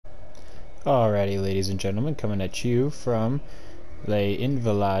Alrighty, ladies and gentlemen, coming at you from Les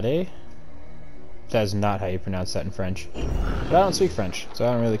Invalides. That is not how you pronounce that in French. But I don't speak French, so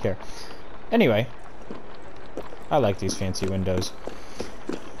I don't really care. Anyway, I like these fancy windows.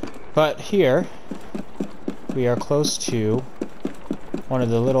 But here, we are close to one of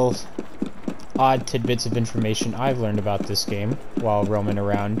the little odd tidbits of information I've learned about this game while roaming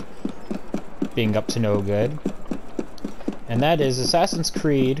around being up to no good. And that is Assassin's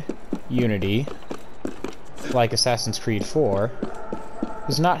Creed Unity, like Assassin's Creed 4,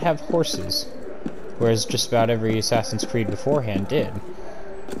 does not have horses, whereas just about every Assassin's Creed beforehand did.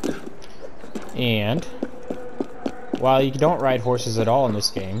 And while you don't ride horses at all in this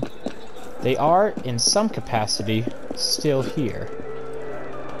game, they are, in some capacity, still here.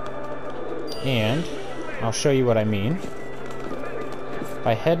 And I'll show you what I mean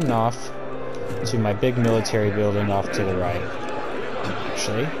by heading off to my big military building off to the right.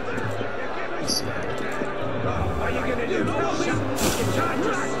 Actually, let's see. Let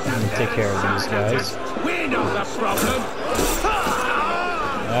me take care of these guys. We're not the problem.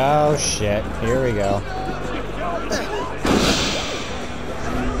 Oh shit, here we go.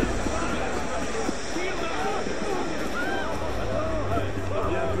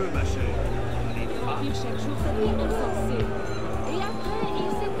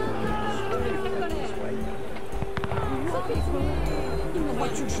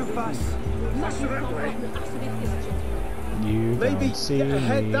 You don't see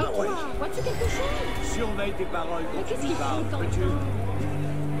me. That way.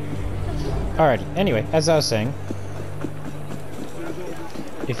 Alrighty, anyway, as I was saying,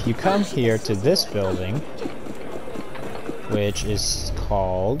 if you come here to this building, which is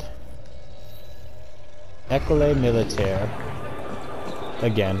called École Militaire,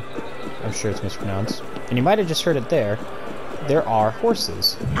 again, I'm sure it's mispronounced, and you might have just heard it there, there are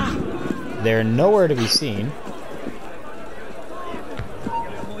horses. They're nowhere to be seen,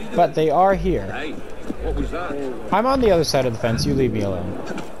 but they are here. Hey, what was that? I'm on the other side of the fence, you leave me alone.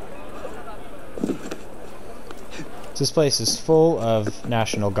 This place is full of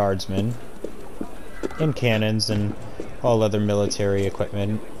National Guardsmen and cannons and all other military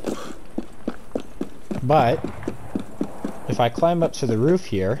equipment. But if I climb up to the roof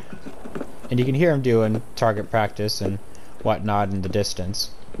here, and you can hear them doing target practice and whatnot in the distance.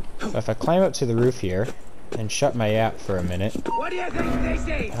 But if I climb up to the roof here and shut my app for a minute. What do you think this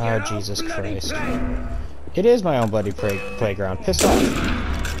is? Oh, Jesus Christ. It is my own bloody playground. Piss off.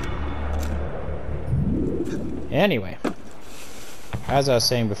 Anyway, as I was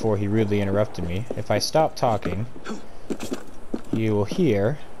saying before he rudely interrupted me, if I stop talking, you will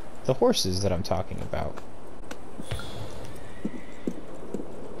hear the horses that I'm talking about.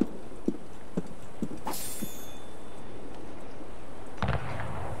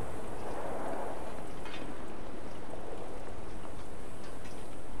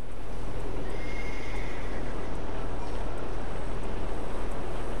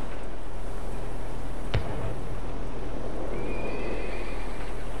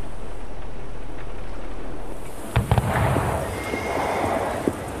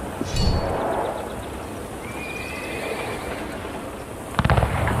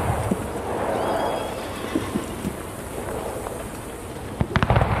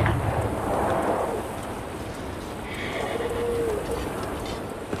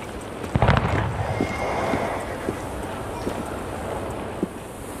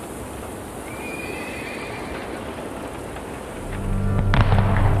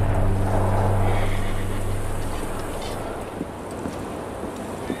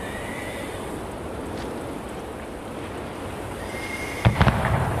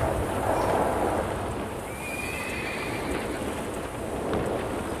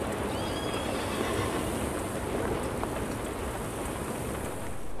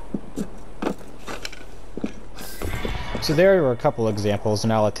 So there were a couple examples,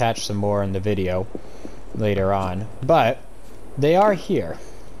 and I'll attach some more in the video later on. But they are here.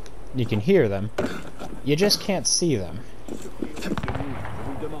 You can hear them. You just can't see them.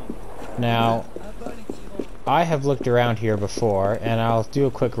 Now, I have looked around here before, and I'll do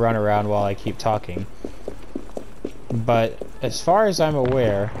a quick run around while I keep talking. But as far as I'm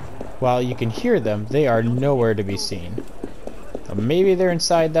aware, while you can hear them, they are nowhere to be seen. Maybe they're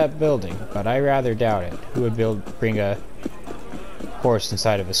inside that building, but I rather doubt it. Who would bring a horse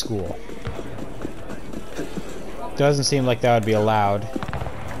inside of a school? Doesn't seem like that would be allowed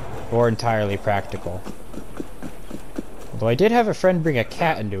or entirely practical. Although I did have a friend bring a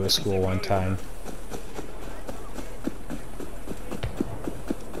cat into a school one time.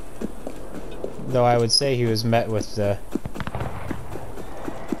 Though I would say he was met with the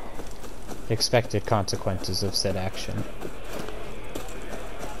expected consequences of said action.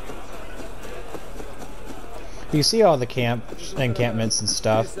 You see all the encampments and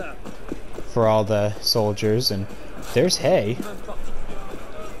stuff for all the soldiers, and there's hay.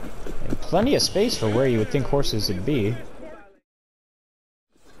 And plenty of space for where you would think horses would be.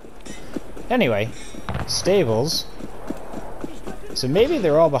 Anyway, stables. So maybe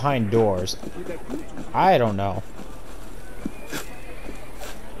they're all behind doors. I don't know.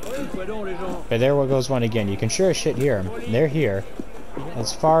 But there goes one again. You can sure as shit hear them. They're here.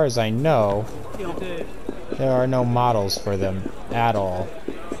 As far as I know, there are no models for them at all.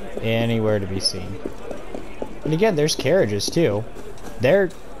 Anywhere to be seen. And again, there's carriages too.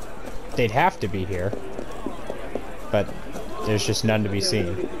 They'd have to be here. But there's just none to be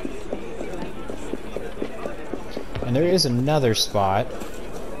seen. And there is another spot,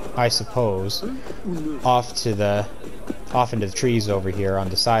 I suppose, off into the trees over here on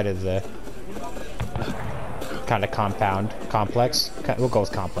the side of the kind of complex. We'll go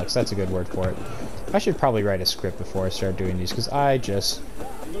with complex, that's a good word for it. I should probably write a script before I start doing these, because I just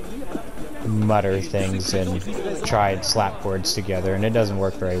mutter things and try and slap words together, and it doesn't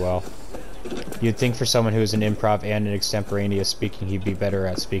work very well. You'd think for someone who's an improv and an extemporaneous speaking, he'd be better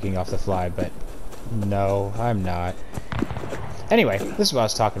at speaking off the fly, but no, I'm not. Anyway, this is what I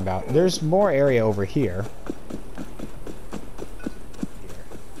was talking about. There's more area over here.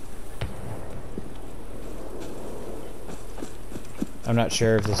 I'm not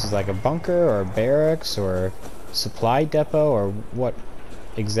sure if this is like a bunker or a barracks or a supply depot or what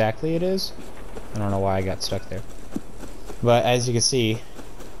exactly it is. I don't know why I got stuck there. But as you can see,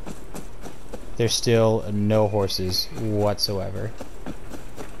 there's still no horses whatsoever.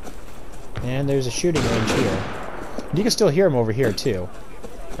 And there's a shooting range here. You can still hear them over here too.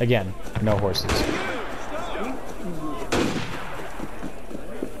 Again, no horses.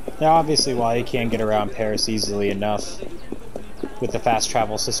 Now obviously while you can't get around Paris easily enough with the fast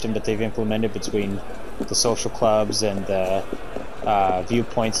travel system that they've implemented between the social clubs and the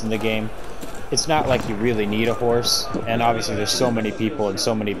viewpoints in the game, it's not like you really need a horse, and obviously there's so many people and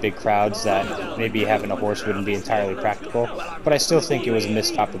so many big crowds that maybe having a horse wouldn't be entirely practical, but I still think it was a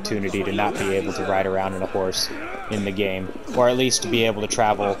missed opportunity to not be able to ride around in a horse in the game, or at least to be able to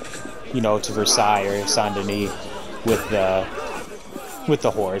travel, you know, to Versailles or Saint-Denis with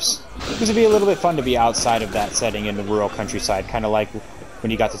the horse. Because it'd be a little bit fun to be outside of that setting in the rural countryside, kind of like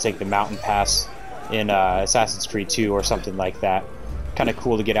when you got to take the mountain pass in Assassin's Creed 2 or something like that. Kind of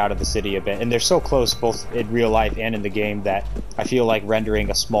cool to get out of the city a bit, and they're so close both in real life and in the game that I feel like rendering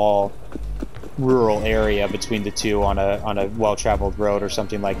a small rural area between the two on a well-traveled road or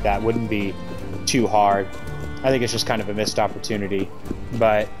something like that wouldn't be too hard. I think it's just kind of a missed opportunity,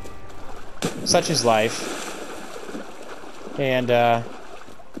 but such is life, and I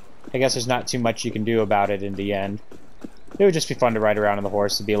guess there's not too much you can do about it in the end. It would just be fun to ride around on the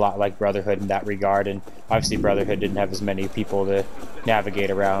horse. It'd be a lot like Brotherhood in that regard, and obviously Brotherhood didn't have as many people to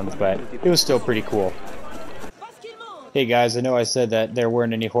navigate around, but it was still pretty cool. Hey guys, I know I said that there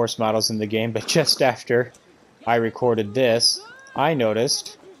weren't any horse models in the game, but just after I recorded this, I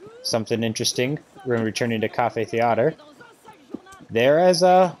noticed something interesting when returning to Cafe Theater. There is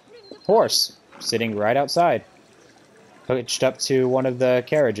a horse sitting right outside, hitched up to one of the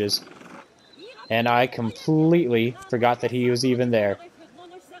carriages. And I completely forgot that he was even there.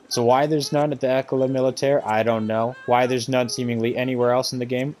 So why there's none at the École Militaire, I don't know. Why there's none seemingly anywhere else in the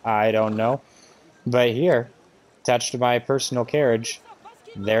game, I don't know. But here, attached to my personal carriage,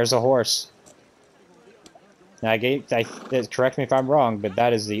 there's a horse. Now, correct me if I'm wrong, but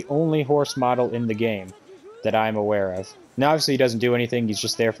that is the only horse model in the game that I'm aware of. Now, obviously, he doesn't do anything. He's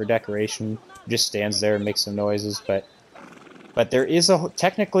just there for decoration. He just stands there and makes some noises. But there is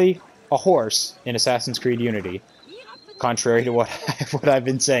technically a horse in Assassin's Creed Unity, contrary to what I've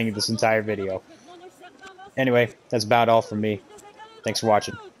been saying this entire video. Anyway, that's about all from me. Thanks for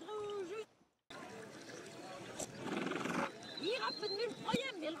watching.